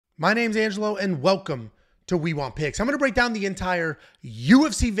My name's Angelo, and welcome to We Want Picks. I'm going to break down the entire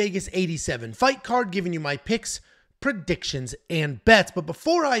UFC Vegas 87 fight card, giving you my picks, predictions, and bets. But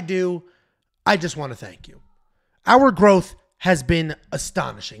before I do, I just want to thank you. Our growth has been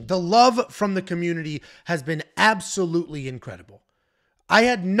astonishing. The love from the community has been absolutely incredible. I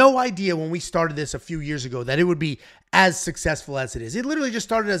had no idea when we started this a few years ago that it would be as successful as it is. It literally just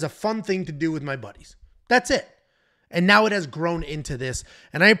started as a fun thing to do with my buddies. That's it. And now it has grown into this,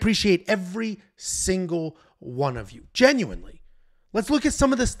 and I appreciate every single one of you. Genuinely. Let's look at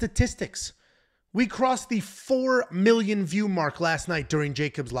some of the statistics. We crossed the 4 million view mark last night during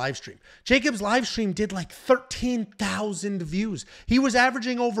Jacob's live stream. Jacob's live stream did like 13,000 views. He was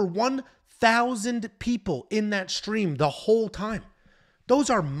averaging over 1,000 people in that stream the whole time. Those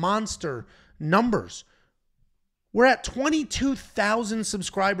are monster numbers. We're at 22,000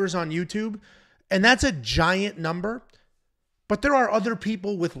 subscribers on YouTube, and that's a giant number. But there are other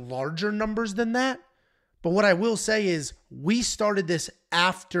people with larger numbers than that. But what I will say is we started this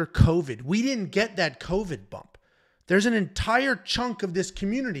after COVID. We didn't get that COVID bump. There's an entire chunk of this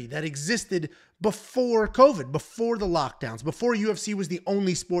community that existed before COVID, before the lockdowns, before UFC was the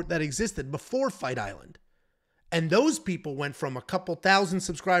only sport that existed, before Fight Island. And those people went from a couple thousand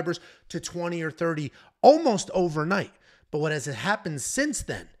subscribers to 20 or 30 almost overnight. But what has happened since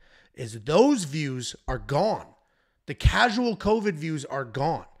then is those views are gone. The casual COVID views are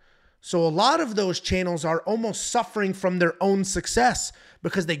gone. So a lot of those channels are almost suffering from their own success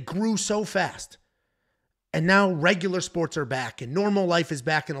because they grew so fast. And now regular sports are back and normal life is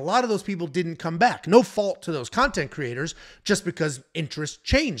back. And a lot of those people didn't come back. No fault to those content creators, just because interest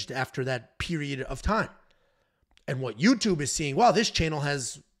changed after that period of time. And what YouTube is seeing, wow, this channel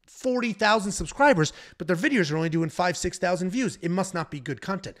has 40,000 subscribers, but their videos are only doing 5,000, 6,000 views. It must not be good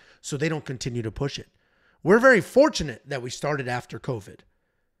content. So they don't continue to push it. We're very fortunate that we started after COVID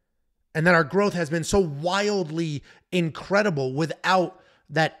and that our growth has been so wildly incredible without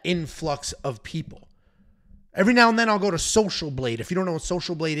that influx of people. Every now and then I'll go to Social Blade. If you don't know what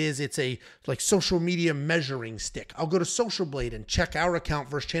Social Blade is, it's a like social media measuring stick. I'll go to Social Blade and check our account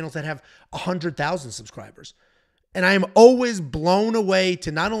versus channels that have 100,000 subscribers. And I am always blown away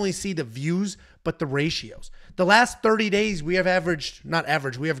to not only see the views, but the ratios. The last 30 days, we have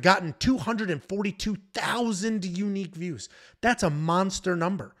we have gotten 242,000 unique views. That's a monster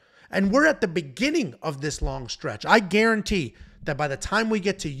number. And we're at the beginning of this long stretch. I guarantee that by the time we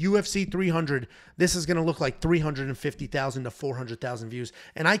get to UFC 300, this is going to look like 350,000 to 400,000 views.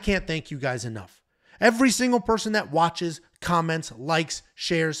 And I can't thank you guys enough. Every single person that watches, comments, likes,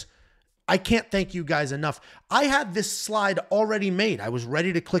 shares, I can't thank you guys enough. I had this slide already made. I was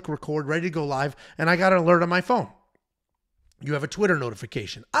ready to click record, ready to go live, and I got an alert on my phone. You have a Twitter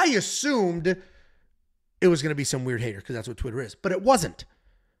notification. I assumed it was going to be some weird hater because that's what Twitter is, but it wasn't.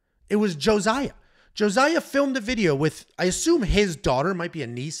 It was Josiah. Josiah filmed a video with, I assume his daughter, might be a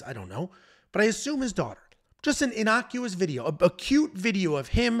niece, I don't know, but I assume his daughter. Just an innocuous video, a cute video of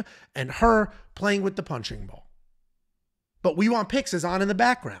him and her playing with the punching ball. But We Want Picks is on in the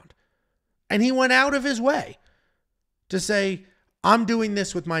background. And he went out of his way to say, I'm doing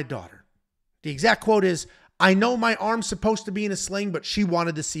this with my daughter. The exact quote is, I know my arm's supposed to be in a sling, but she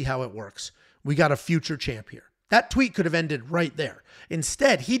wanted to see how it works. We got a future champ here. That tweet could have ended right there.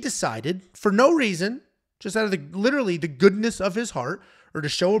 Instead, he decided, for no reason, just out of literally the goodness of his heart, or to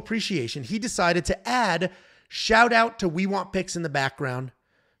show appreciation, he decided to add, shout out to We Want Picks in the background.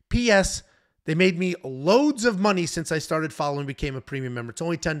 P.S. They made me loads of money since I started following and became a premium member. It's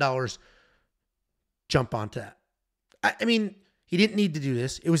only $10. Jump onto that. I mean, he didn't need to do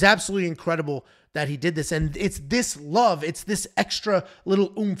this. It was absolutely incredible that he did this. And it's this love. It's this extra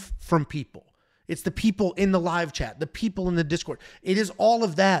little oomph from people. It's the people in the live chat, the people in the Discord. It is all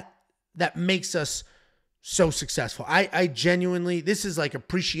of that that makes us so successful. I genuinely, this is like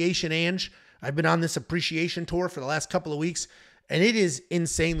appreciation, Ange. I've been on this appreciation tour for the last couple of weeks, and it is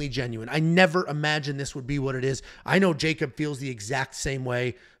insanely genuine. I never imagined this would be what it is. I know Jacob feels the exact same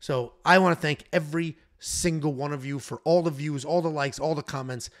way. So I want to thank every single one of you for all the views, all the likes, all the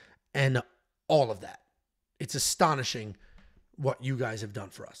comments, and all of that. It's astonishing what you guys have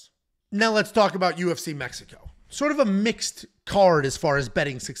done for us. Now let's talk about UFC Mexico. Sort of a mixed card as far as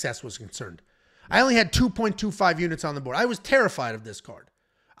betting success was concerned. I only had 2.25 units on the board. I was terrified of this card.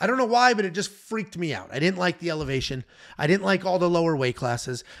 I don't know why, but it just freaked me out. I didn't like the elevation. I didn't like all the lower weight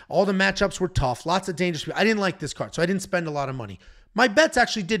classes. All the matchups were tough. Lots of dangerous people. I didn't like this card, so I didn't spend a lot of money. My bets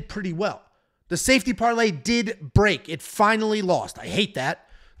actually did pretty well. The safety parlay did break. It finally lost. I hate that.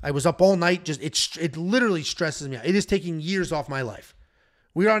 I was up all night. It literally stresses me out. It is taking years off my life.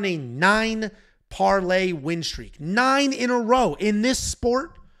 We're on a 9 parlay win streak. 9 in a row. In this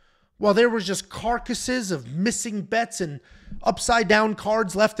sport, while there was just carcasses of missing bets and upside down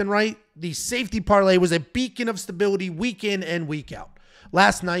cards left and right, the safety parlay was a beacon of stability week in and week out.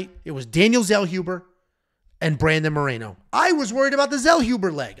 Last night, it was Daniel Zellhuber and Brandon Moreno. I was worried about the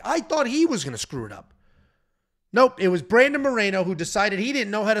Zellhuber leg. I thought he was going to screw it up. Nope, it was Brandon Moreno who decided he didn't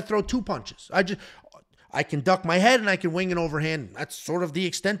know how to throw 2 punches. I can duck my head and I can wing an overhand. That's sort of the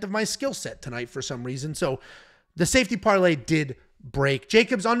extent of my skill set tonight for some reason. So the safety parlay did break.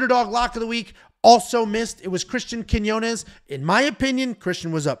 Jacob's underdog lock of the week also missed. It was Christian Quinones. In my opinion,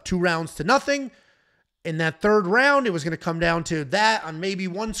 Christian was up 2 rounds to nothing. In that 3rd round, it was going to come down to that on maybe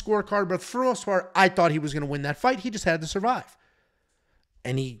 1 scorecard. But for the most part, I thought he was going to win that fight. He just had to survive.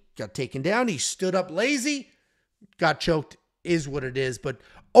 And he got taken down. He stood up lazy. Got choked. Is what it is. But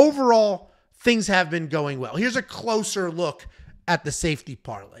overall, things have been going well. Here's a closer look at the safety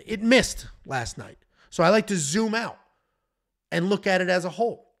parlay. It missed last night. So I like to zoom out and look at it as a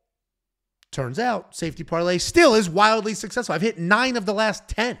whole. Turns out, safety parlay still is wildly successful. I've hit 9 of the last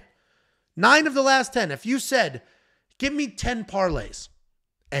 10. 9 of the last 10. If you said, give me 10 parlays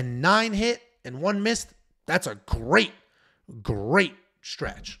and 9 hit and 1 missed, that's a great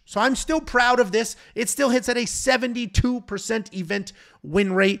stretch. So I'm still proud of this. It still hits at a 72% event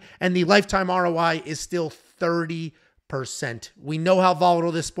win rate, and the lifetime ROI is still 30%. We know how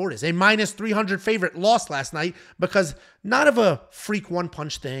volatile this sport is. A minus 300 favorite lost last night because not of a freak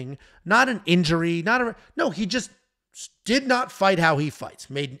 1-punch thing, not an injury, no, he just did not fight how he fights.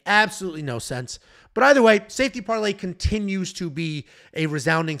 Made absolutely no sense. But either way, safety parlay continues to be a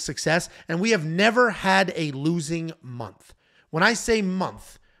resounding success, and we have never had a losing month. When I say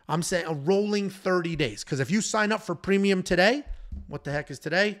month, I'm saying a rolling 30 days. Because if you sign up for premium today, what the heck is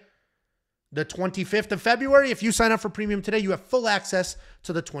today? The 25th of February. If you sign up for premium today, you have full access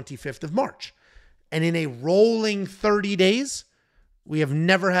to the 25th of March. And in a rolling 30 days, we have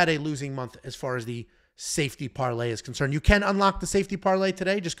never had a losing month as far as the safety parlay is concerned. You can unlock the safety parlay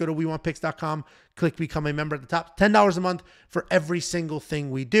today. Just go to WeWantPicks.com, click Become a Member at the top. $10 a month for every single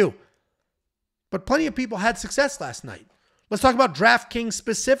thing we do. But plenty of people had success last night. Let's talk about DraftKings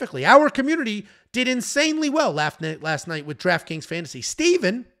specifically. Our community did insanely well last night with DraftKings Fantasy.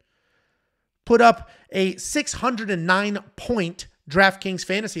 Steven put up a 609-point DraftKings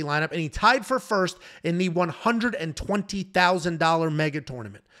Fantasy lineup, and he tied for first in the $120,000 mega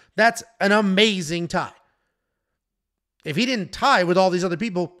tournament. That's an amazing tie. If he didn't tie with all these other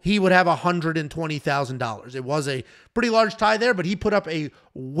people, he would have $120,000. It was a pretty large tie there, but he put up a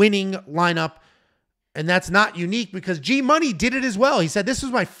winning lineup. And that's not unique because G Money did it as well. He said, this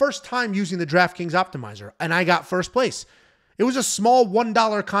was my first time using the DraftKings Optimizer, and I got first place. It was a small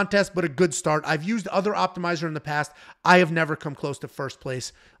 $1 contest, but a good start. I've used other optimizer in the past. I have never come close to first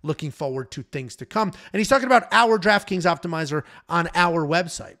place. Looking forward to things to come. And he's talking about our DraftKings Optimizer on our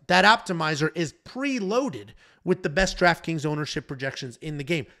website. That optimizer is preloaded with the best DraftKings ownership projections in the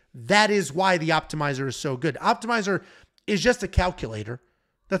game. That is why the optimizer is so good. Optimizer is just a calculator.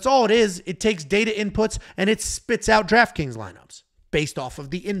 That's all it is. It takes data inputs and it spits out DraftKings lineups based off of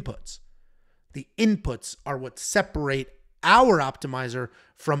the inputs. The inputs are what separate our optimizer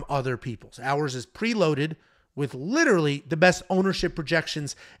from other people's. Ours is preloaded with literally the best ownership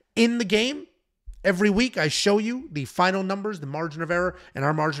projections in the game. Every week I show you the final numbers, the margin of error, and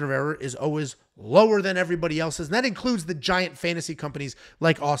our margin of error is always lower than everybody else's. And that includes the giant fantasy companies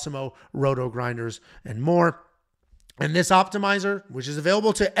like Awesemo, Roto Grinders, and more. And this optimizer, which is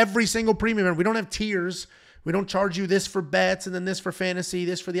available to every single premium, and we don't have tiers. We don't charge you this for bets and then this for fantasy,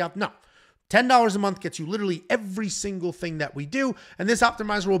 this for the no. $10 a month gets you literally every single thing that we do. And this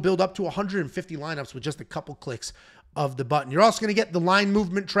optimizer will build up to 150 lineups with just a couple clicks of the button. You're also going to get the line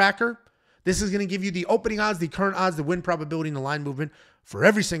movement tracker. This is going to give you the opening odds, the current odds, the win probability, and the line movement for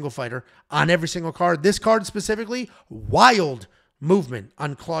every single fighter on every single card. This card specifically, wild movement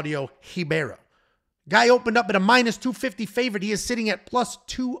on Claudio Ribeiro. Guy opened up at a minus 250 favorite. He is sitting at plus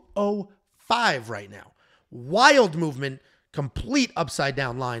 205 right now. Wild movement, complete upside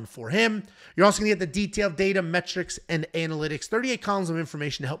down line for him. You're also going to get the detailed data, metrics, and analytics. 38 columns of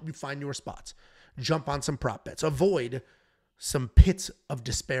information to help you find your spots. Jump on some prop bets. Avoid some pits of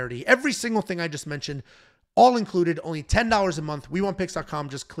disparity. Every single thing I just mentioned, all included, only $10 a month. WeWantPicks.com.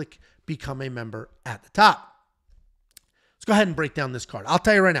 Just click Become a Member at the top. Let's go ahead and break down this card. I'll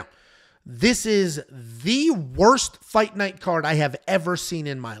tell you right now. This is the worst fight night card I have ever seen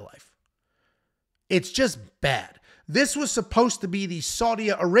in my life. It's just bad. This was supposed to be the Saudi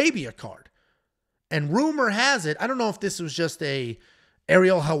Arabia card. And rumor has it, I don't know if this was just a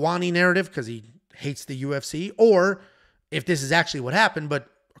Ariel Helwani narrative because he hates the UFC, or if this is actually what happened, but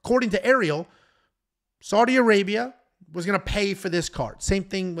according to Ariel, Saudi Arabia was going to pay for this card. Same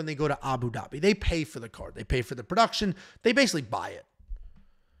thing when they go to Abu Dhabi. They pay for the card. They pay for the production. They basically buy it.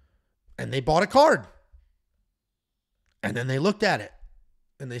 And they bought a card. And then they looked at it.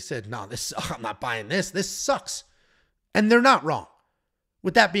 And they said, no, I'm not buying this. This sucks. And they're not wrong.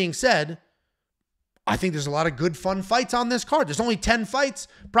 With that being said, I think there's a lot of good, fun fights on this card. There's only 10 fights,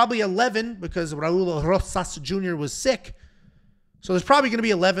 probably 11 because Raul Rosas Jr. was sick. So there's probably going to be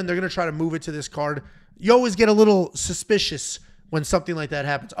 11. They're going to try to move it to this card. You always get a little suspicious when something like that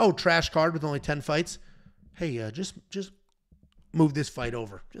happens. Oh, trash card with only 10 fights. Hey, just move this fight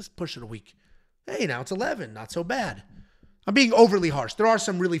over. Just push it a week. Hey, now it's 11. Not so bad. I'm being overly harsh. There are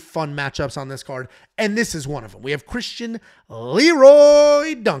some really fun matchups on this card, and this is one of them. We have Christian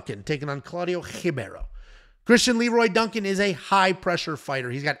Leroy Duncan taking on Claudio Ribeiro. Christian Leroy Duncan is a high-pressure fighter.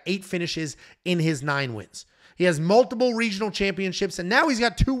 He's got 8 finishes in his 9 wins. He has multiple regional championships, and now he's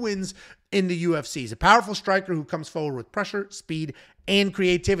got 2 wins in the UFC. He's a powerful striker who comes forward with pressure, speed, and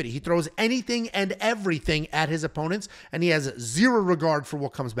creativity. He throws anything and everything at his opponents, and he has zero regard for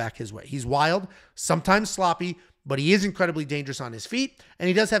what comes back his way. He's wild, sometimes sloppy, but he is incredibly dangerous on his feet, and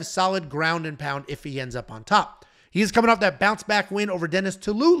he does have solid ground and pound if he ends up on top. He is coming off that bounce-back win over Dennis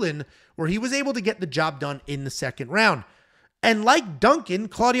Tululin, where he was able to get the job done in the 2nd round. And like Duncan,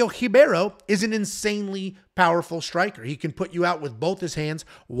 Claudio Ribeiro is an insanely powerful striker. He can put you out with both his hands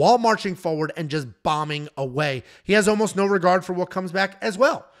while marching forward and just bombing away. He has almost no regard for what comes back as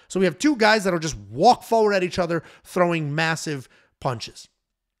well. So we have 2 guys that'll just walk forward at each other, throwing massive punches.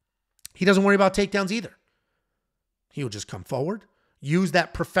 He doesn't worry about takedowns either. He'll just come forward, use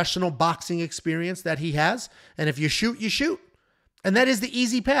that professional boxing experience that he has, and if you shoot, you shoot. And that is the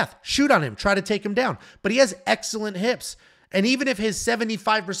easy path. Shoot on him, try to take him down. But he has excellent hips. And even if his 75%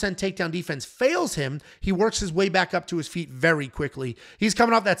 takedown defense fails him, he works his way back up to his feet very quickly. He's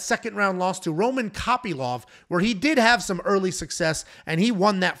coming off that 2nd round loss to Roman Kopylov, where he did have some early success, and he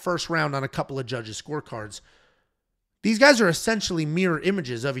won that 1st round on a couple of judges' scorecards. These guys are essentially mirror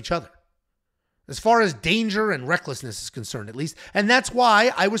images of each other, as far as danger and recklessness is concerned, at least. And that's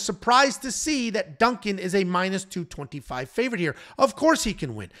why I was surprised to see that Duncan is a -225 favorite here. Of course he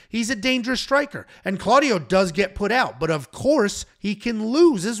can win. He's a dangerous striker. And Claudio does get put out. But of course he can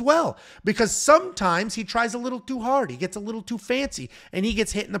lose as well. Because sometimes he tries a little too hard. He gets a little too fancy. And he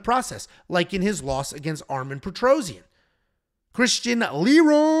gets hit in the process. Like in his loss against Armen Petrosian. Christian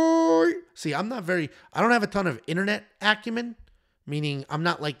Leroy. See, I don't have a ton of internet acumen. Meaning I'm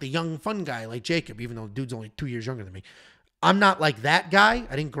not like the young, fun guy like Jacob, even though the dude's only 2 years younger than me. I'm not like that guy.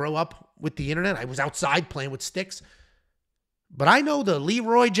 I didn't grow up with the internet. I was outside playing with sticks. But I know the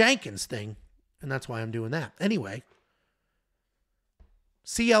Leroy Jenkins thing, and that's why I'm doing that. Anyway,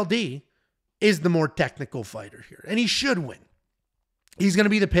 CLD is the more technical fighter here, and he should win. He's going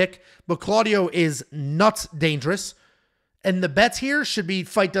to be the pick, but Claudio is nuts dangerous, and the bets here should be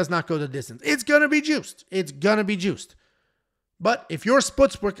fight does not go the distance. It's going to be juiced. It's going to be juiced. But if your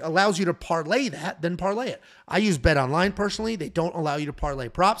sportsbook allows you to parlay that, then parlay it. I use BetOnline personally. They don't allow you to parlay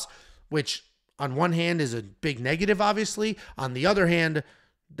props, which on one hand is a big negative, obviously. On the other hand,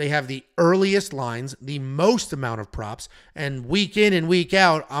 they have the earliest lines, the most amount of props, and week in and week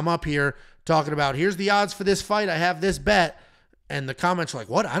out, I'm up here talking about, here's the odds for this fight. I have this bet. And the comments are like,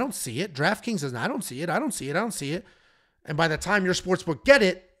 what? I don't see it. DraftKings says, I don't see it. I don't see it. I don't see it. And by the time your sportsbook get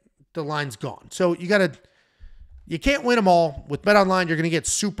it, the line's gone. So you can't win them all. With BetOnline, you're going to get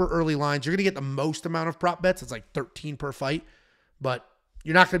super early lines. You're going to get the most amount of prop bets. It's like 13 per fight. But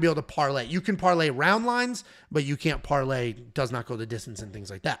you're not going to be able to parlay. You can parlay round lines, but you can't parlay does not go the distance and things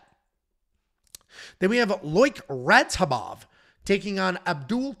like that. Then we have Loik Radzhabov taking on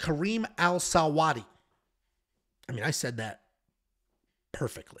Abdul Karim Al-Sawadi. I mean, I said that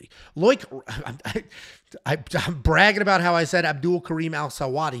perfectly. Loik, I'm bragging about how I said Abdul Karim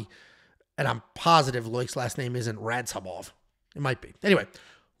Al-Sawadi. And I'm positive Loik's last name isn't Radzhabov. It might be. Anyway,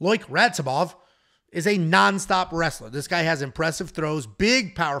 Loik Radzhabov is a nonstop wrestler. This guy has impressive throws,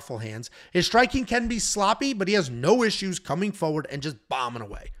 big, powerful hands. His striking can be sloppy, but he has no issues coming forward and just bombing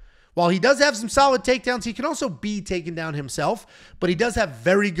away. While he does have some solid takedowns, he can also be taken down himself, but he does have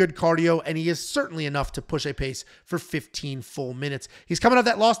very good cardio, and he is certainly enough to push a pace for 15 full minutes. He's coming off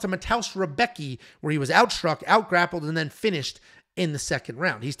that loss to Mateusz Rebecki, where he was outstruck, outgrappled, and then finished in the 2nd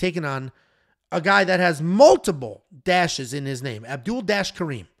round. He's taken on a guy that has multiple dashes in his name. Abdul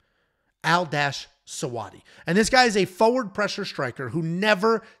Karim Al-Sawadi. And this guy is a forward pressure striker who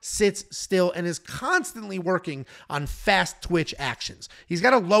never sits still and is constantly working on fast twitch actions. He's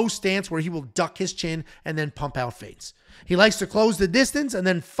got a low stance where he will duck his chin and then pump out feints. He likes to close the distance and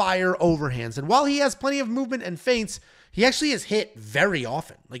then fire overhands. And while he has plenty of movement and feints, He actually is hit very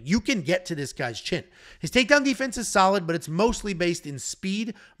often. Like, you can get to this guy's chin. His takedown defense is solid, but it's mostly based in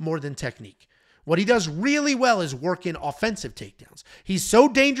speed more than technique. What he does really well is work in offensive takedowns. He's so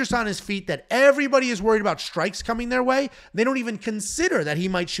dangerous on his feet that everybody is worried about strikes coming their way. They don't even consider that he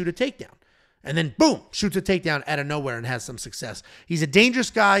might shoot a takedown. And then, boom, shoots a takedown out of nowhere and has some success. He's a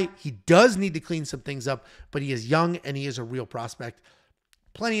dangerous guy. He does need to clean some things up, but he is young and he is a real prospect.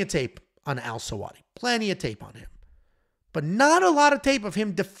 Plenty of tape on Al-Sawadi. Plenty of tape on him. But not a lot of tape of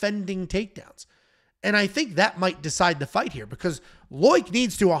him defending takedowns. And I think that might decide the fight here because Loic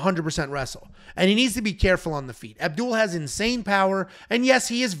needs to 100% wrestle. And he needs to be careful on the feet. Abdul has insane power. And yes,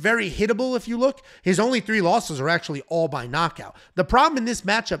 he is very hittable if you look. His only 3 losses are actually all by knockout. The problem in this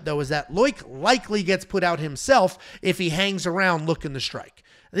matchup, though, is that Loic likely gets put out himself if he hangs around looking to strike.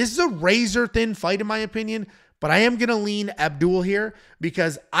 This is a razor-thin fight, in my opinion. But I am going to lean Abdul here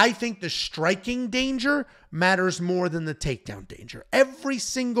because I think the striking danger matters more than the takedown danger. Every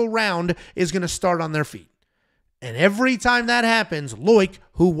single round is going to start on their feet. And every time that happens, Loic,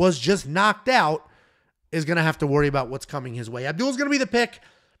 who was just knocked out, is going to have to worry about what's coming his way. Abdul's going to be the pick.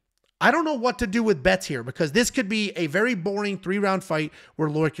 I don't know what to do with bets here because this could be a very boring 3-round fight where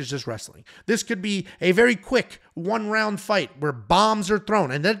Loic is just wrestling. This could be a very quick 1-round fight where bombs are thrown.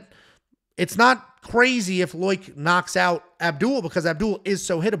 And then it's not crazy if Loic knocks out Abdul because Abdul is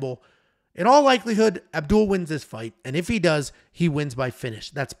so hittable. In all likelihood, Abdul wins this fight. And if he does, he wins by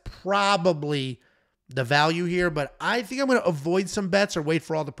finish. That's probably the value here. But I think I'm going to avoid some bets or wait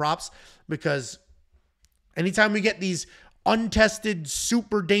for all the props because anytime we get these untested,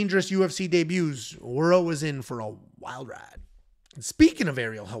 super dangerous UFC debuts, we're always in for a wild ride. And speaking of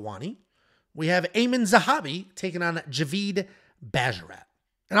Ariel Helwani, we have Ayman Zahabi taking on Javid Basharat.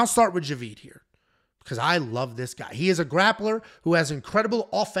 And I'll start with Javid here because I love this guy. He is a grappler who has incredible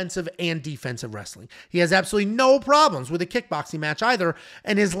offensive and defensive wrestling. He has absolutely no problems with a kickboxing match either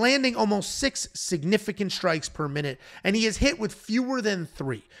and is landing almost 6 significant strikes per minute, and he is hit with fewer than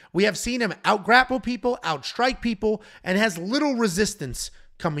 3. We have seen him out-grapple people, out-strike people, and has little resistance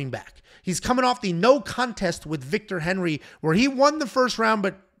coming back. He's coming off the no contest with Victor Henry where he won the first round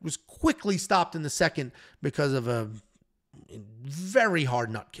but was quickly stopped in the second because of a very hard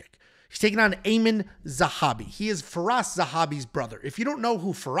nut kick. He's taking on Ayman Zahabi. He is Firas Zahabi's brother. If you don't know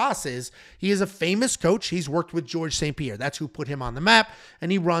who Firas is, he is a famous coach. He's worked with George St. Pierre. That's who put him on the map.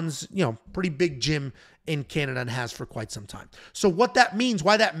 And he runs, pretty big gym in Canada and has for quite some time. So what that means,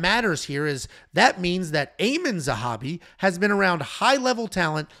 why that matters here is that means that Ayman Zahabi has been around high-level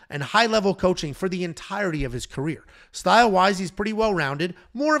talent and high-level coaching for the entirety of his career. Style-wise, he's pretty well-rounded,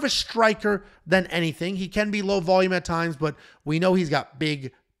 more of a striker than anything. He can be low volume at times, but we know he's got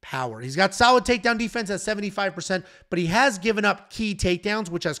big power. He's got solid takedown defense at 75%, but he has given up key takedowns,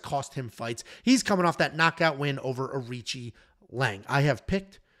 which has cost him fights. He's coming off that knockout win over Arichi Lang. I have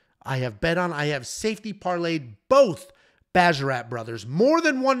picked, I have bet on, I have safety parlayed both Basharat brothers more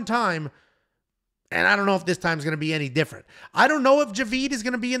than one time, and I don't know if this time is going to be any different. I don't know if Javid is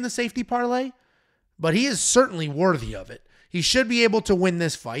going to be in the safety parlay, but he is certainly worthy of it. He should be able to win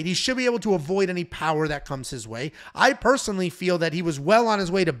this fight. He should be able to avoid any power that comes his way. I personally feel that he was well on his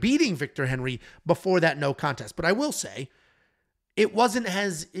way to beating Victor Henry before that no contest. But I will say, it wasn't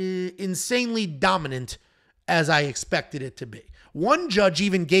as insanely dominant as I expected it to be. One judge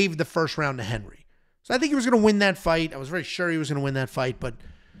even gave the first round to Henry. So I think he was going to win that fight. I was very sure he was going to win that fight, but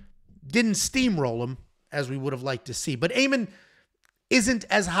didn't steamroll him as we would have liked to see. But Ayman isn't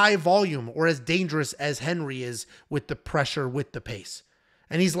as high volume or as dangerous as Henry is with the pressure, with the pace.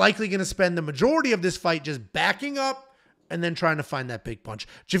 And he's likely going to spend the majority of this fight just backing up and then trying to find that big punch.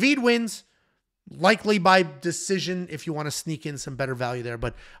 Javid wins, likely by decision if you want to sneak in some better value there.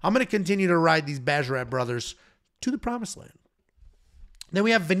 But I'm going to continue to ride these Basharat brothers to the promised land. Then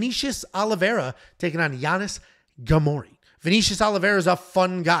we have Vinicius Oliveira taking on Yanis Gamori. Vinicius Oliveira is a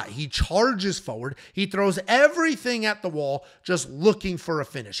fun guy. He charges forward. He throws everything at the wall just looking for a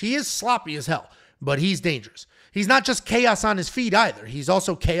finish. He is sloppy as hell, but he's dangerous. He's not just chaos on his feet either. He's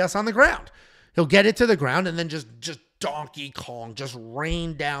also chaos on the ground. He'll get it to the ground and then just Donkey Kong, just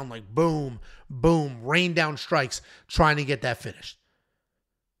rain down like boom, boom, rain down strikes trying to get that finished.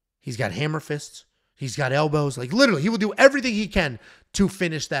 He's got hammer fists. He's got elbows. Like literally, he will do everything he can to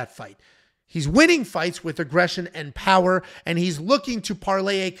finish that fight. He's winning fights with aggression and power, and he's looking to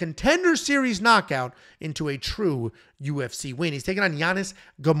parlay a Contender Series knockout into a true UFC win. He's taking on Yanis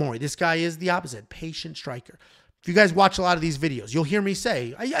Gamori. This guy is the opposite, patient striker. If you guys watch a lot of these videos, you'll hear me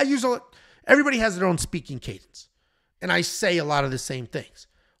say, everybody has their own speaking cadence, and I say a lot of the same things.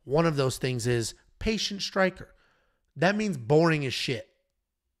 One of those things is patient striker. That means boring as shit.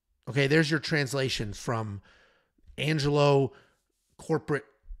 Okay, there's your translation from Angelo corporate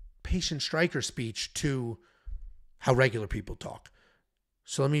patient striker speech to how regular people talk.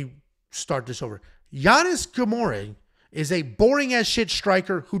 So let me start this over. Giannis Gamore is a boring as shit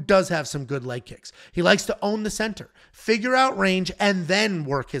striker who does have some good leg kicks. He likes to own the center, figure out range, and then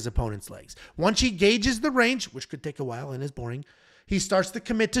work his opponent's legs. Once he gauges the range, which could take a while and is boring, he starts to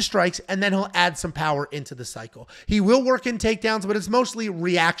commit to strikes, and then he'll add some power into the cycle. He will work in takedowns, but it's mostly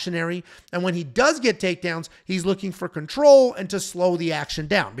reactionary. And when he does get takedowns, he's looking for control and to slow the action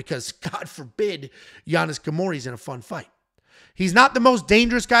down because, God forbid, Giannis Gamore's in a fun fight. He's not the most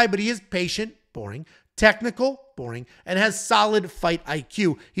dangerous guy, but he is patient, boring, technical, boring, and has solid fight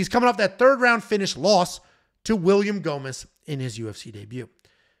IQ. He's coming off that third-round finish loss to William Gomez in his UFC debut.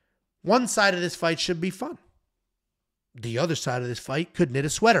 One side of this fight should be fun. The other side of this fight could knit a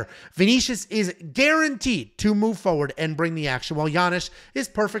sweater. Vinicius is guaranteed to move forward and bring the action, while Giannis is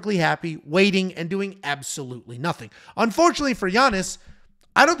perfectly happy, waiting, and doing absolutely nothing. Unfortunately for Giannis,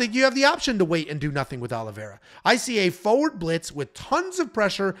 I don't think you have the option to wait and do nothing with Oliveira. I see a forward blitz with tons of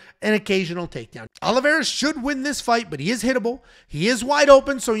pressure and occasional takedown. Oliveira should win this fight, but he is hittable. He is wide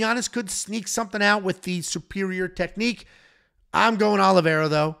open, so Giannis could sneak something out with the superior technique. I'm going Oliveira,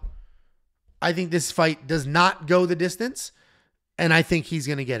 though. I think this fight does not go the distance, and I think he's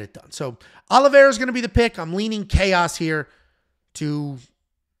going to get it done. So Oliveira is going to be the pick. I'm leaning chaos here to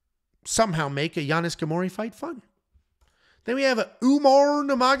somehow make a Giannis Gamore fight fun. Then we have Umar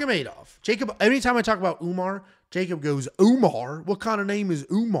Nurmagomedov. Jacob, anytime I talk about Umar, Jacob goes, Umar? What kind of name is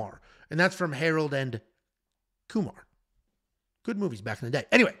Umar? And that's from Harold and Kumar. Good movies back in the day.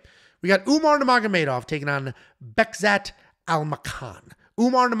 Anyway, we got Umar Nurmagomedov taking on Bekzat Almakhan.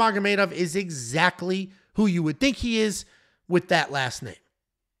 Umar Nurmagomedov is exactly who you would think he is with that last name.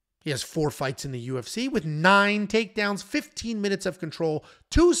 He has 4 fights in the UFC with 9 takedowns, 15 minutes of control,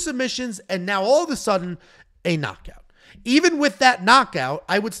 2 submissions, and now all of a sudden, a knockout. Even with that knockout,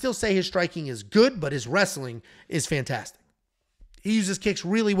 I would still say his striking is good, but his wrestling is fantastic. He uses kicks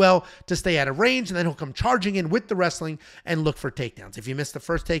really well to stay out of range, and then he'll come charging in with the wrestling and look for takedowns. If you miss the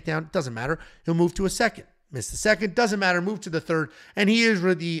first takedown, doesn't matter. He'll move to a second. Miss the second, doesn't matter, move to the third, and he is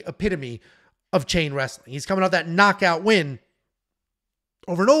the epitome of chain wrestling. He's coming off that knockout win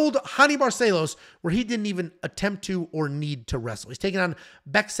over an old Hani Barcelos where he didn't even attempt to or need to wrestle. He's taking on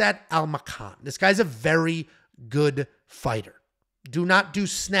Bekzat Almakhan. This guy's a very good fighter. Do not do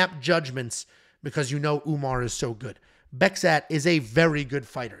snap judgments because you know Umar is so good. Bekzat is a very good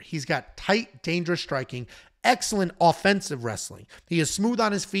fighter. He's got tight, dangerous striking, excellent offensive wrestling. He is smooth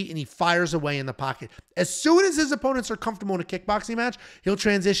on his feet and he fires away in the pocket. As soon as his opponents are comfortable in a kickboxing match, he'll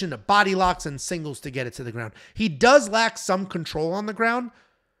transition to body locks and singles to get it to the ground. He does lack some control on the ground,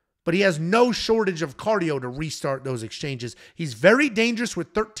 but he has no shortage of cardio to restart those exchanges. He's very dangerous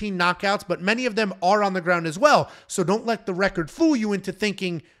with 13 knockouts, but many of them are on the ground as well. So don't let the record fool you into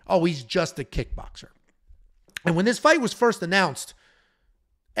thinking, oh, he's just a kickboxer. And when this fight was first announced,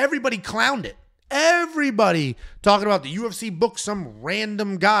 everybody clowned it. Everybody talking about the UFC booked some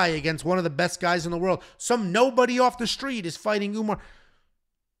random guy against one of the best guys in the world. Some nobody off the street is fighting Umar.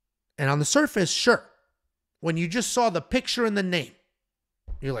 And on the surface, sure. When you just saw the picture and the name,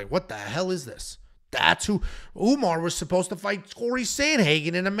 you're like, what the hell is this? That's who Umar was supposed to fight Corey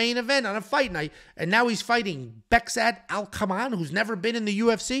Sandhagen in a main event on a fight night. And now he's fighting Bekzat Almakhan, who's never been in the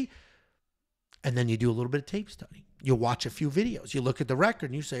UFC. And then you do a little bit of tape study. You watch a few videos. You look at the record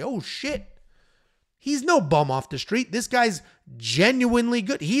and you say, oh, shit. He's no bum off the street. This guy's genuinely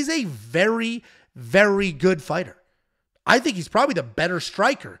good. He's a very, very good fighter. I think he's probably the better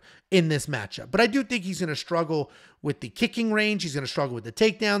striker in this matchup. But I do think he's going to struggle with the kicking range. He's going to struggle with the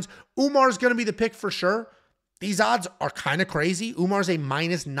takedowns. Umar's going to be the pick for sure. These odds are kind of crazy. Umar's a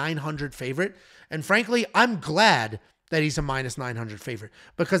minus 900 favorite. And frankly, I'm glad that he's a minus 900 favorite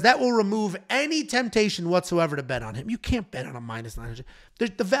because that will remove any temptation whatsoever to bet on him. You can't bet on a minus 900.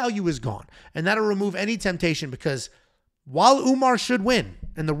 The value is gone. And that'll remove any temptation because while Umar should win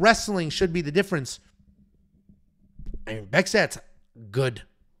and the wrestling should be the difference, I mean, Bekzat's good.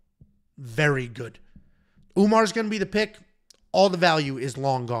 Very good. Umar's going to be the pick. All the value is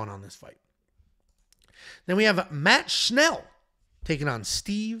long gone on this fight. Then we have Matt Schnell taking on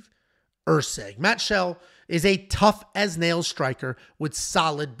Steve Erceg. Matt Schnell is a tough-as-nails striker with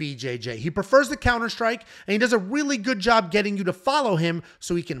solid BJJ. He prefers the counter-strike, and he does a really good job getting you to follow him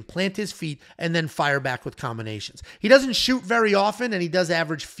so he can plant his feet and then fire back with combinations. He doesn't shoot very often, and he does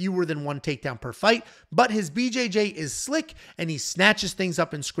average fewer than 1 takedown per fight, but his BJJ is slick, and he snatches things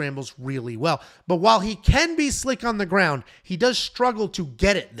up and scrambles really well. But while he can be slick on the ground, he does struggle to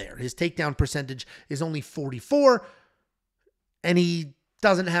get it there. His takedown percentage is only 44, and he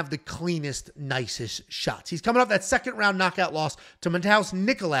doesn't have the cleanest, nicest shots. He's coming off that second round knockout loss to Mataus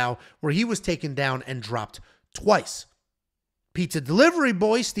Nicolau, where he was taken down and dropped twice. Pizza delivery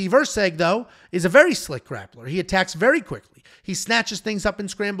boy Steve Erceg, though, is a very slick grappler. He attacks very quickly. He snatches things up in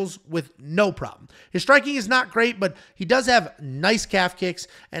scrambles with no problem. His striking is not great, but he does have nice calf kicks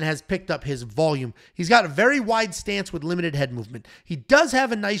and has picked up his volume. He's got a very wide stance with limited head movement. He does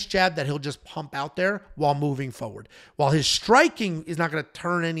have a nice jab that he'll just pump out there while moving forward. While his striking is not going to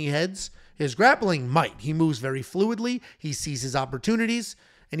turn any heads, his grappling might. He moves very fluidly. He sees his opportunities.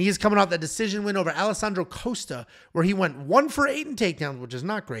 And he is coming off that decision win over Alessandro Costa, where he went 1 for 8 in takedowns, which is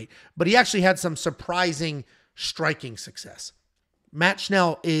not great, but he actually had some surprising striking success. Matt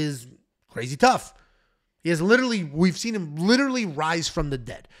Schnell is crazy tough. We've seen him literally rise from the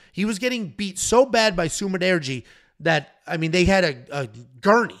dead. He was getting beat so bad by Sumaderji that, they had a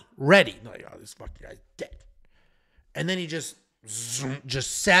gurney ready. Like, oh, this fucking guy's dead. And then he just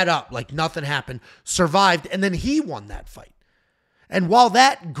sat up like nothing happened, survived, and then he won that fight. And while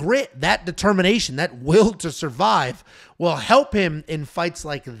that grit, that determination, that will to survive will help him in fights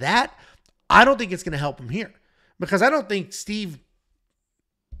like that, I don't think it's going to help him here. Because I don't think Steve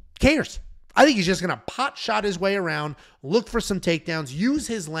cares. I think he's just going to pot shot his way around, look for some takedowns, use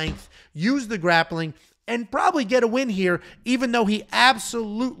his length, use the grappling, and probably get a win here, even though he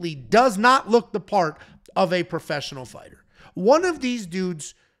absolutely does not look the part of a professional fighter. One of these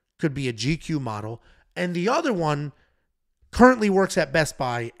dudes could be a GQ model, and the other one currently works at Best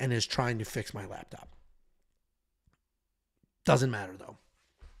Buy and is trying to fix my laptop. Doesn't matter, though.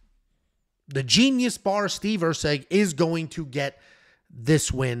 The genius bar Steve Erceg is going to get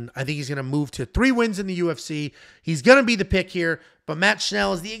this win. I think he's going to move to 3 wins in the UFC. He's going to be the pick here, but Matt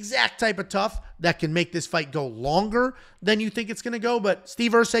Schnell is the exact type of tough that can make this fight go longer than you think it's going to go, but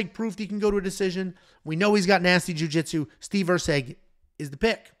Steve Erceg proved he can go to a decision. We know he's got nasty jiu-jitsu. Steve Erceg is the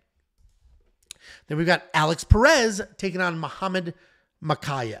pick. Then we've got Alex Perez taking on Muhammad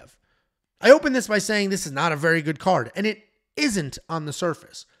Mokaev. I opened this by saying this is not a very good card, and it isn't on the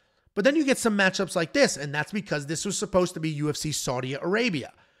surface. But then you get some matchups like this, and that's because this was supposed to be UFC Saudi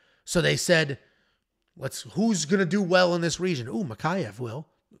Arabia. So they said, who's going to do well in this region? Ooh, Mokaev will.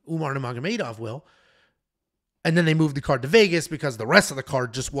 Umar Nurmagomedov will. And then they moved the card to Vegas because the rest of the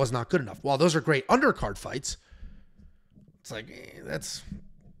card just was not good enough. While those are great undercard fights, it's like, that's...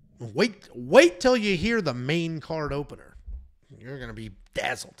 Wait till you hear the main card opener. You're going to be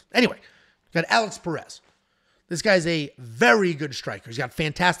dazzled. Anyway, got Alex Perez. This guy's a very good striker. He's got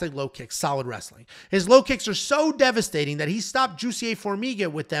fantastic low kicks, solid wrestling. His low kicks are so devastating that he stopped Jussier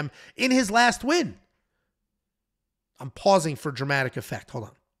Formiga with them in his last win. I'm pausing for dramatic effect.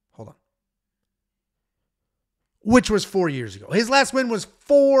 Hold on. Which was 4 years ago. His last win was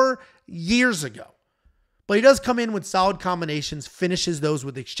 4 years ago. But he does come in with solid combinations, finishes those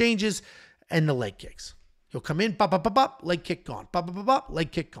with exchanges and the leg kicks. He'll come in, pop, pop, pop, pop, leg kick gone, pop, pop, pop, pop,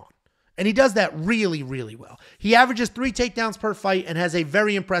 leg kick gone. And he does that really, really well. He averages 3 takedowns per fight and has a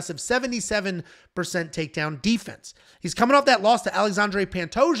very impressive 77% takedown defense. He's coming off that loss to Alexandre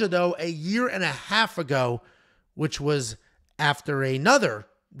Pantoja, though, a year and a half ago, which was after another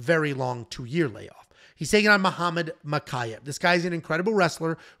very long 2-year layoff. He's taking on Muhammad Mokaev. This guy's an incredible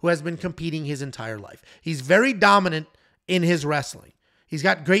wrestler who has been competing his entire life. He's very dominant in his wrestling. He's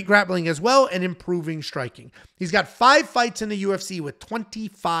got great grappling as well and improving striking. He's got 5 fights in the UFC with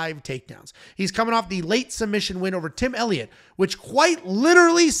 25 takedowns. He's coming off the late submission win over Tim Elliott, which quite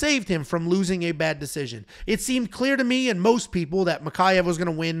literally saved him from losing a bad decision. It seemed clear to me and most people that Mokaev was going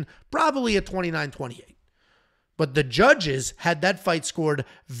to win probably a 29-28. But the judges had that fight scored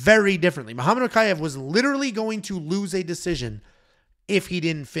very differently. Muhammad Mokaev was literally going to lose a decision if he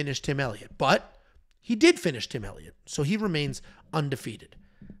didn't finish Tim Elliott. But he did finish Tim Elliott, so he remains undefeated.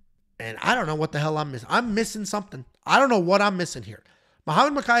 And I don't know what the hell I'm missing. I'm missing something. I don't know what I'm missing here.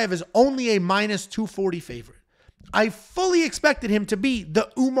 Muhammad Mokaev is only a minus 240 favorite. I fully expected him to be the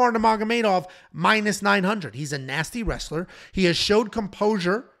Umar Nurmagomedov minus 900. He's a nasty wrestler. He has showed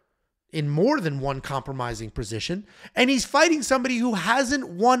composure in more than one compromising position, and he's fighting somebody who hasn't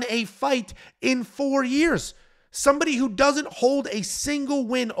won a fight in 4 years. Somebody who doesn't hold a single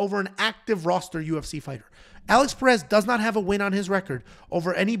win over an active roster UFC fighter. Alex Perez does not have a win on his record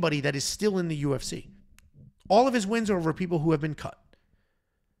over anybody that is still in the UFC. All of his wins are over people who have been cut.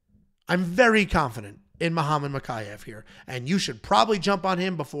 I'm very confident in Muhammad Mokaev here, and you should probably jump on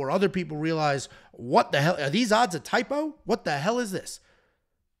him before other people realize, what the hell, are these odds a typo? What the hell is this?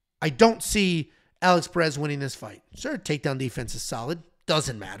 I don't see Alex Perez winning this fight. Sure, takedown defense is solid.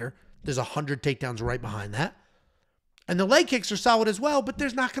 Doesn't matter. There's 100 takedowns right behind that. And the leg kicks are solid as well, but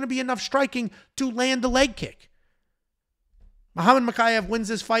there's not going to be enough striking to land the leg kick. Muhammad Mokaev wins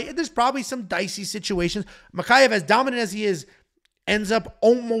this fight. There's probably some dicey situations. Mokaev, as dominant as he is, ends up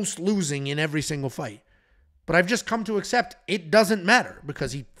almost losing in every single fight. But I've just come to accept it doesn't matter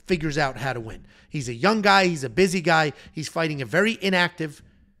because he figures out how to win. He's a young guy. He's a busy guy. He's fighting a very inactive,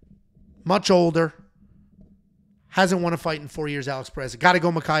 much older, hasn't won a fight in 4 years, Alex Perez. Got to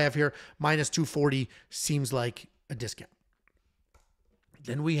go Mokaev here. Minus 240 seems like a discount.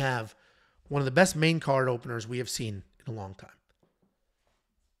 Then we have one of the best main card openers we have seen in a long time.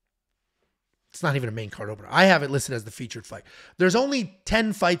 It's not even a main card opener. I have it listed as the featured fight. There's only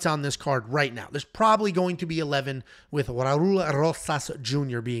 10 fights on this card right now. There's probably going to be 11 with Raul Rosas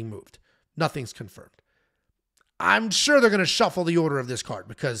Jr. being moved. Nothing's confirmed. I'm sure they're going to shuffle the order of this card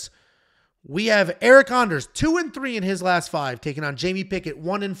because we have Eric Anders 2-3 in his last 5, taking on Jamie Pickett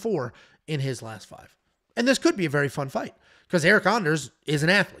 1-4 in his last 5. And this could be a very fun fight because Eric Anders is an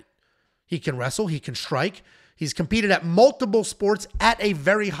athlete. He can wrestle. He can strike. He's competed at multiple sports at a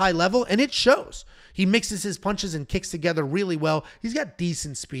very high level, and it shows. He mixes his punches and kicks together really well. He's got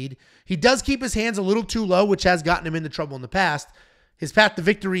decent speed. He does keep his hands a little too low, which has gotten him into trouble in the past. His path to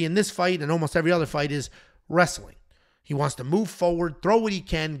victory in this fight and almost every other fight is wrestling. He wants to move forward, throw what he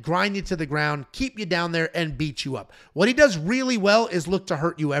can, grind you to the ground, keep you down there, and beat you up. What he does really well is look to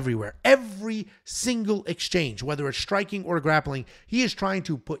hurt you everywhere. Every single exchange, whether it's striking or grappling, he is trying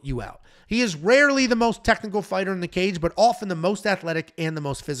to put you out. He is rarely the most technical fighter in the cage, but often the most athletic and the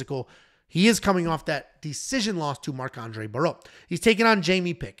most physical. He is coming off that decision loss to Marc-Andre Barreau. He's taking on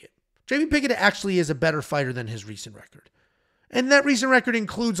Jamie Pickett. Jamie Pickett actually is a better fighter than his recent record. And that recent record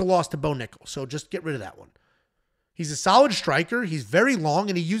includes a loss to Bo Nickel, so just get rid of that one. He's a solid striker. He's very long,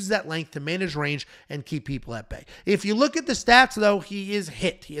 and he uses that length to manage range and keep people at bay. If you look at the stats, though, he is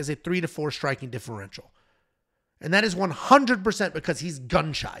hit. He has a 3-4 striking differential. And that is 100% because he's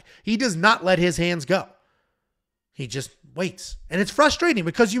gun-shy. He does not let his hands go. He just waits. And it's frustrating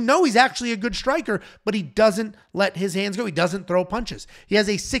because you know he's actually a good striker, but he doesn't let his hands go. He doesn't throw punches. He has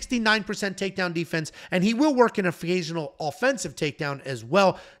a 69% takedown defense, and he will work an occasional offensive takedown as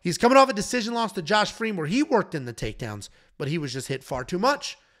well. He's coming off a decision loss to Josh Freem where he worked in the takedowns, but he was just hit far too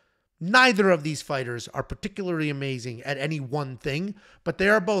much. Neither of these fighters are particularly amazing at any one thing, but they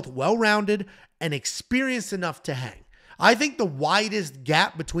are both well-rounded and experienced enough to hang. I think the widest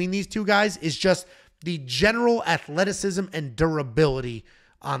gap between these two guys is just the general athleticism and durability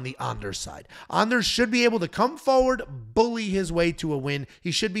on the Anders side. Anders should be able to come forward, bully his way to a win. He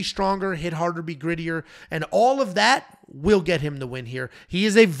should be stronger, hit harder, be grittier, and all of that will get him the win here. He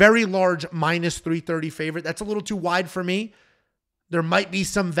is a very large minus 330 favorite. That's a little too wide for me. There might be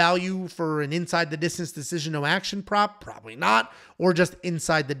some value for an inside the distance decision, no action prop. Probably not. Or just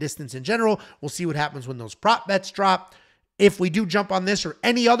inside the distance in general. We'll see what happens when those prop bets drop. If we do jump on this or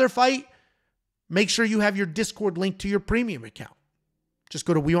any other fight, make sure you have your Discord linked to your premium account. Just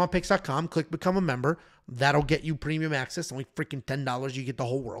go to WeWantPicks.com, click Become a Member. That'll get you premium access. Only freaking $10. You get the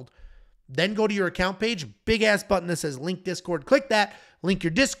whole world. Then go to your account page. Big ass button that says Link Discord. Click that. Link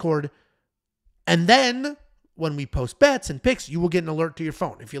your Discord. And then when we post bets and picks, you will get an alert to your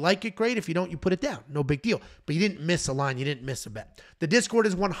phone. If you like it, great. If you don't, you put it down. No big deal. But you didn't miss a line. You didn't miss a bet. The Discord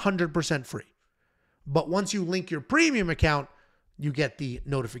is 100% free. But once you link your premium account, you get the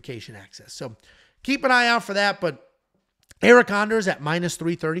notification access. So keep an eye out for that. But Eric Anders at minus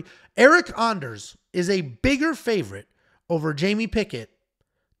 330. Eric Anders is a bigger favorite over Jamie Pickett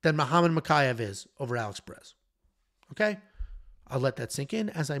than Muhammad Mokaev is over Alex Perez. Okay? I'll let that sink in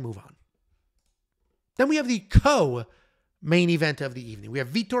as I move on. Then we have the co-main event of the evening. We have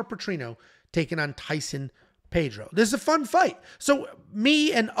Vitor Petrino taking on Tyson Pedro. This is a fun fight. So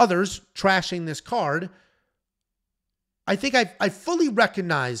me and others trashing this card, I think I fully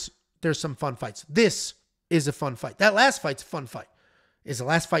recognize there's some fun fights. This is a fun fight. That last fight's a fun fight. Is the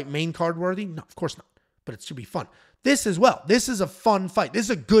last fight main card worthy? No, of course not. But it should be fun. This as well. This is a fun fight. This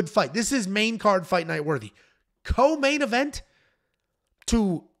is a good fight. This is main card fight night worthy. Co-main event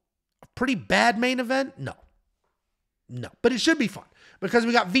to a pretty bad main event? No. No. But it should be fun because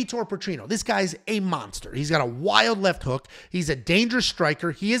we got Vitor Petrino. This guy's a monster. He's got a wild left hook. He's a dangerous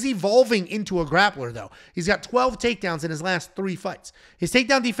striker. He is evolving into a grappler, though. He's got 12 takedowns in his last 3 fights. His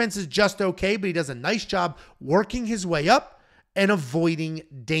takedown defense is just okay, but he does a nice job working his way up and avoiding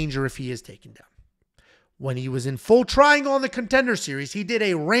danger if he is taken down. When he was in full triangle on the Contender Series, he did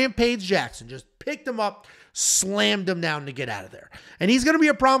a Rampage Jackson, just picked him up, slammed him down to get out of there. And he's going to be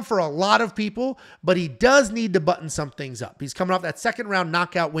a problem for a lot of people, but he does need to button some things up. He's coming off that second round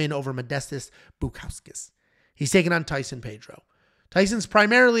knockout win over Modestas Bukauskas. He's taking on Tyson Pedro. Tyson's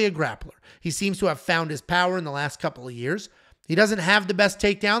primarily a grappler. He seems to have found his power in the last couple of years. He doesn't have the best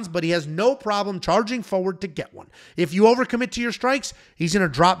takedowns, but he has no problem charging forward to get one. If you overcommit to your strikes, he's going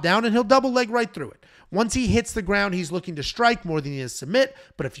to drop down and he'll double leg right through it. Once he hits the ground, he's looking to strike more than he is submit.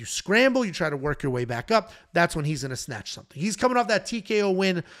 But if you scramble, you try to work your way back up, that's when he's going to snatch something. He's coming off that TKO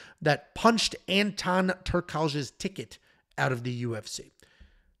win that punched Anton Turkalj's ticket out of the UFC.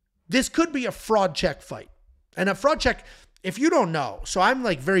 This could be a fraud check fight. And a fraud check, if you don't know, so I'm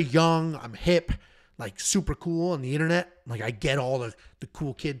like very young, I'm hip, like super cool on the internet. Like I get all the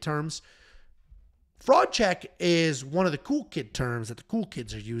cool kid terms. Fraud check is one of the cool kid terms that the cool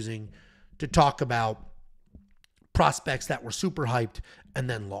kids are using to talk about prospects that were super hyped and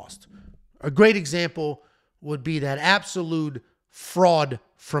then lost. A great example would be that absolute fraud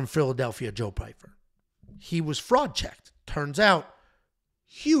from Philadelphia, Joe Pyfer. He was fraud checked. Turns out,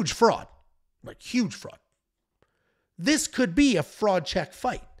 huge fraud. Like huge fraud. This could be a fraud check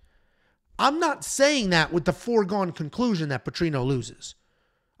fight. I'm not saying that with the foregone conclusion that Petrino loses.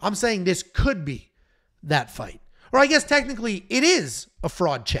 I'm saying this could be that fight. Or I guess technically it is a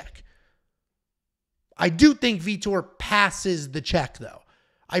fraud check. I do think Vitor passes the check, though.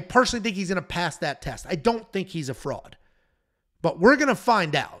 I personally think he's going to pass that test. I don't think he's a fraud. But we're going to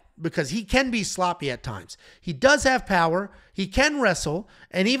find out because he can be sloppy at times. He does have power. He can wrestle.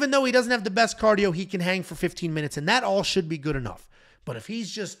 And even though he doesn't have the best cardio, he can hang for 15 minutes. And that all should be good enough. But if he's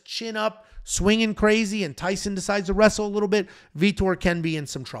just chin up, swinging crazy, and Tyson decides to wrestle a little bit, Vitor can be in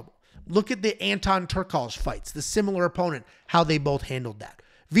some trouble. Look at the Anton Turkalj fights, the similar opponent, how they both handled that.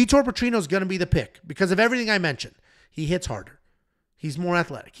 Vitor Petrino is going to be the pick because of everything I mentioned. He hits harder. He's more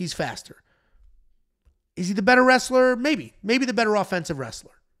athletic. He's faster. Is he the better wrestler? Maybe. Maybe the better offensive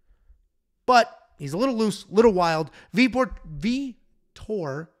wrestler. But he's a little loose, little wild. Vitor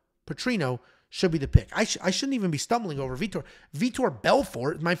Petrino should be the pick. I shouldn't even be stumbling over Vitor. Vitor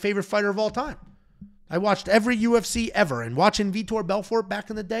Belfort is my favorite fighter of all time. I watched every UFC ever, and watching Vitor Belfort back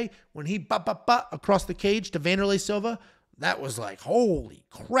in the day when he across the cage to Vanderlei Silva, that was like, holy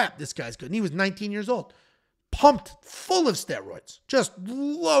crap, this guy's good. And he was 19 years old. Pumped, full of steroids. Just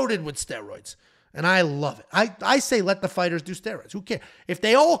loaded with steroids. And I love it. I say let the fighters do steroids. Who cares? If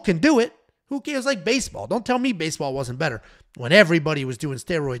they all can do it, who cares? Like baseball. Don't tell me baseball wasn't better when everybody was doing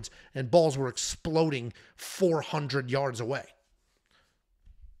steroids and balls were exploding 400 yards away.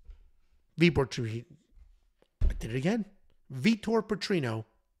 I did it again. Vitor Petrino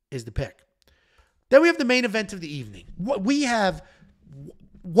is the pick. Then we have the main event of the evening.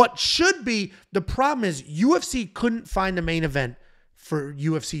 What should be, the problem is UFC couldn't find a main event for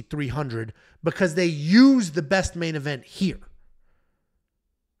UFC 300 because they used the best main event here.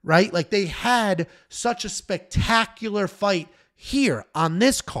 Right? Like they had such a spectacular fight here on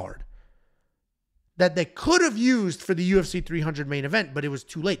this card that they could have used for the UFC 300 main event, but it was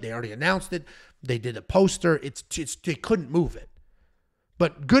too late. They already announced it. They did a poster. They couldn't move it.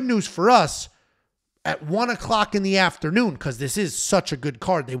 But good news for us, at 1 o'clock in the afternoon, because this is such a good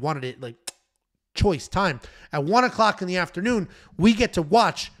card, they wanted it like choice time. At 1 o'clock in the afternoon, we get to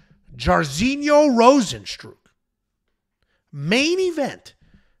watch Jairzinho Rozenstruik. Main event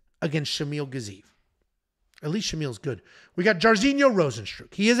against Shamil Gaziev. At least Shamil's good. We got Jairzinho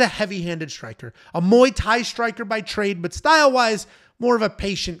Rozenstruik. He is a heavy-handed striker, a Muay Thai striker by trade, but style-wise, more of a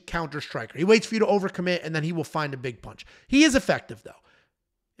patient counter striker. He waits for you to overcommit, and then he will find a big punch. He is effective, though.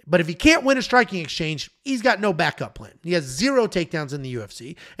 But if he can't win a striking exchange, he's got no backup plan. He has 0 takedowns in the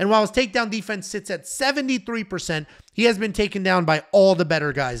UFC. And while his takedown defense sits at 73%, he has been taken down by all the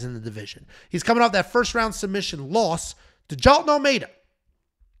better guys in the division. He's coming off that first-round submission loss to Jalton Almeida,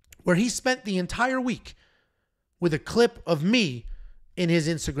 where he spent the entire week with a clip of me in his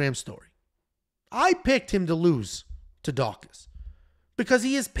Instagram story. I picked him to lose to Dawkins because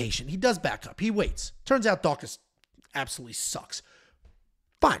he is patient. He does back up. He waits. Turns out Dawkins absolutely sucks.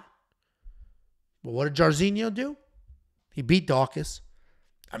 Fine. But what did Jairzinho do? He beat Dawkins,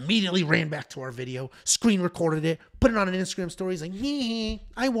 immediately ran back to our video, screen recorded it, put it on an Instagram story. He's like,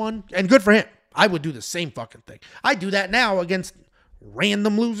 I won. And good for him. I would do the same fucking thing. I do that now against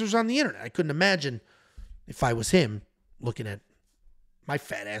random losers on the internet. I couldn't imagine if I was him looking at my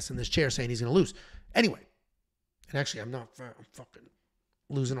fat ass in this chair saying he's going to lose. Anyway, and actually I'm fucking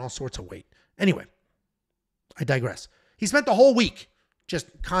losing all sorts of weight. Anyway, I digress. He spent the whole week just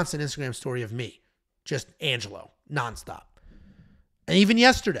constant Instagram story of me, just Angelo, nonstop. And even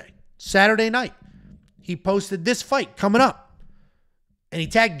yesterday, Saturday night, he posted this fight coming up. And he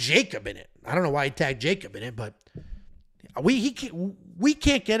tagged Jacob in it. I don't know why he tagged Jacob in it, but we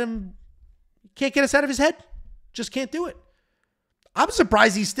can't get him, can't get us out of his head. Just can't do it. I'm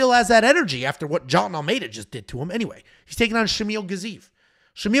surprised he still has that energy after what Jalton Almeida just did to him. Anyway, he's taking on Shamil Gaziev.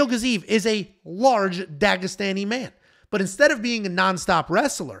 Shamil Gaziev is a large Dagestani man. But instead of being a nonstop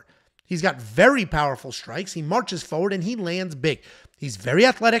wrestler, he's got very powerful strikes. He marches forward and he lands big. He's very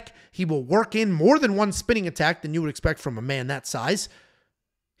athletic. He will work in more than one spinning attack than you would expect from a man that size.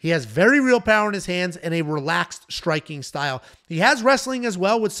 He has very real power in his hands and a relaxed striking style. He has wrestling as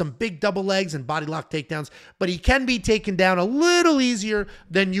well with some big double legs and body lock takedowns, but he can be taken down a little easier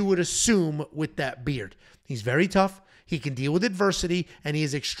than you would assume with that beard. He's very tough. He can deal with adversity, and he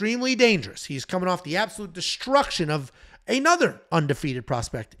is extremely dangerous. He's coming off the absolute destruction of another undefeated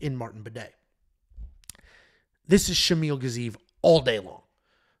prospect in Martin Bidet. This is Shamil Gaziev all day long.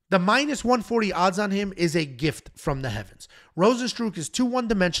 The minus 140 odds on him is a gift from the heavens. Rozenstruik is too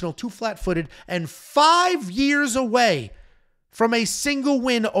one-dimensional, too flat-footed, and 5 years away from a single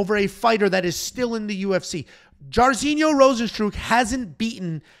win over a fighter that is still in the UFC. Jairzinho Rozenstruik hasn't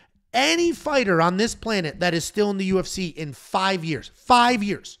beaten any fighter on this planet that is still in the UFC in 5 years. 5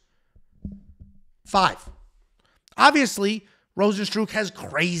 years. 5. Obviously, Rozenstruik has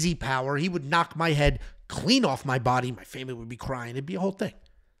crazy power. He would knock my head clean off my body. My family would be crying. It'd be a whole thing.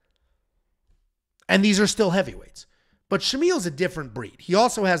 And these are still heavyweights. But Shamil's a different breed. He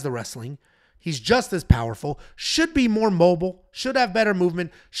also has the wrestling. He's just as powerful. Should be more mobile. Should have better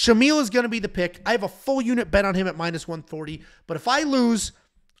movement. Shamil is going to be the pick. I have a full unit bet on him at minus 140. But if I lose,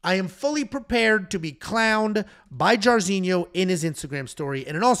 I am fully prepared to be clowned by Jairzinho in his Instagram story.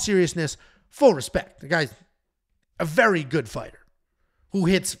 And in all seriousness, full respect. The guy's a very good fighter who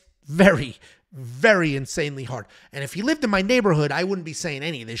hits very, very insanely hard. And if he lived in my neighborhood, I wouldn't be saying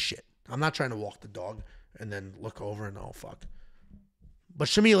any of this shit. I'm not trying to walk the dog and then look over and, oh, fuck. But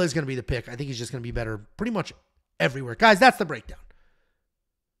Shamil is going to be the pick. I think he's just going to be better pretty much everywhere. Guys, that's the breakdown.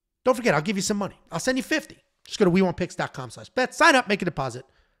 Don't forget, I'll give you some money. I'll send you 50. Just go to WeWantPicks.com/bet. Sign up, make a deposit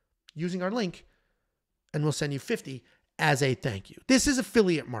using our link, and we'll send you 50 as a thank you. This is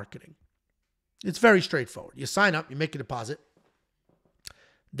affiliate marketing. It's very straightforward. You sign up, you make a deposit.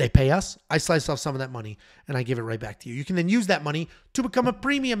 They pay us, I slice off some of that money, and I give it right back to you. You can then use that money to become a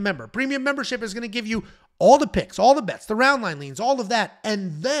premium member. Premium membership is going to give you all the picks, all the bets, the round line leans, all of that,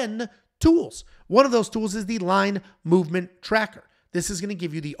 and then tools. One of those tools is the line movement tracker. This is going to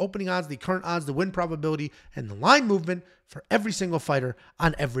give you the opening odds, the current odds, the win probability, and the line movement for every single fighter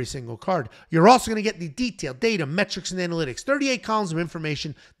on every single card. You're also going to get the detailed data, metrics, and analytics, 38 columns of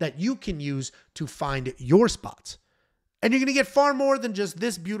information that you can use to find your spots. And you're going to get far more than just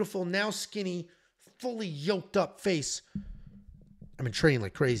this beautiful, now skinny, fully yoked up face. I've been training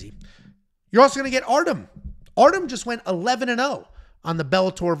like crazy. You're also going to get Artem. Artem just went 11-0 on the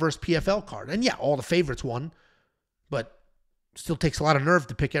Bellator versus PFL card. And yeah, all the favorites won, but still takes a lot of nerve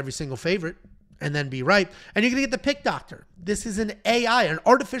to pick every single favorite and then be right. And you're going to get the Pick Doctor. This is an AI, an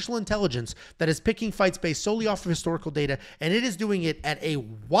artificial intelligence that is picking fights based solely off of historical data, and it is doing it at a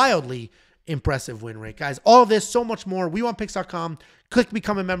wildly impressive win rate. Guys, all of this, so much more. WeWantPicks.com. Click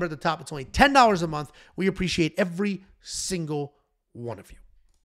Become a Member at the top. It's only $10 a month. We appreciate every single one of you.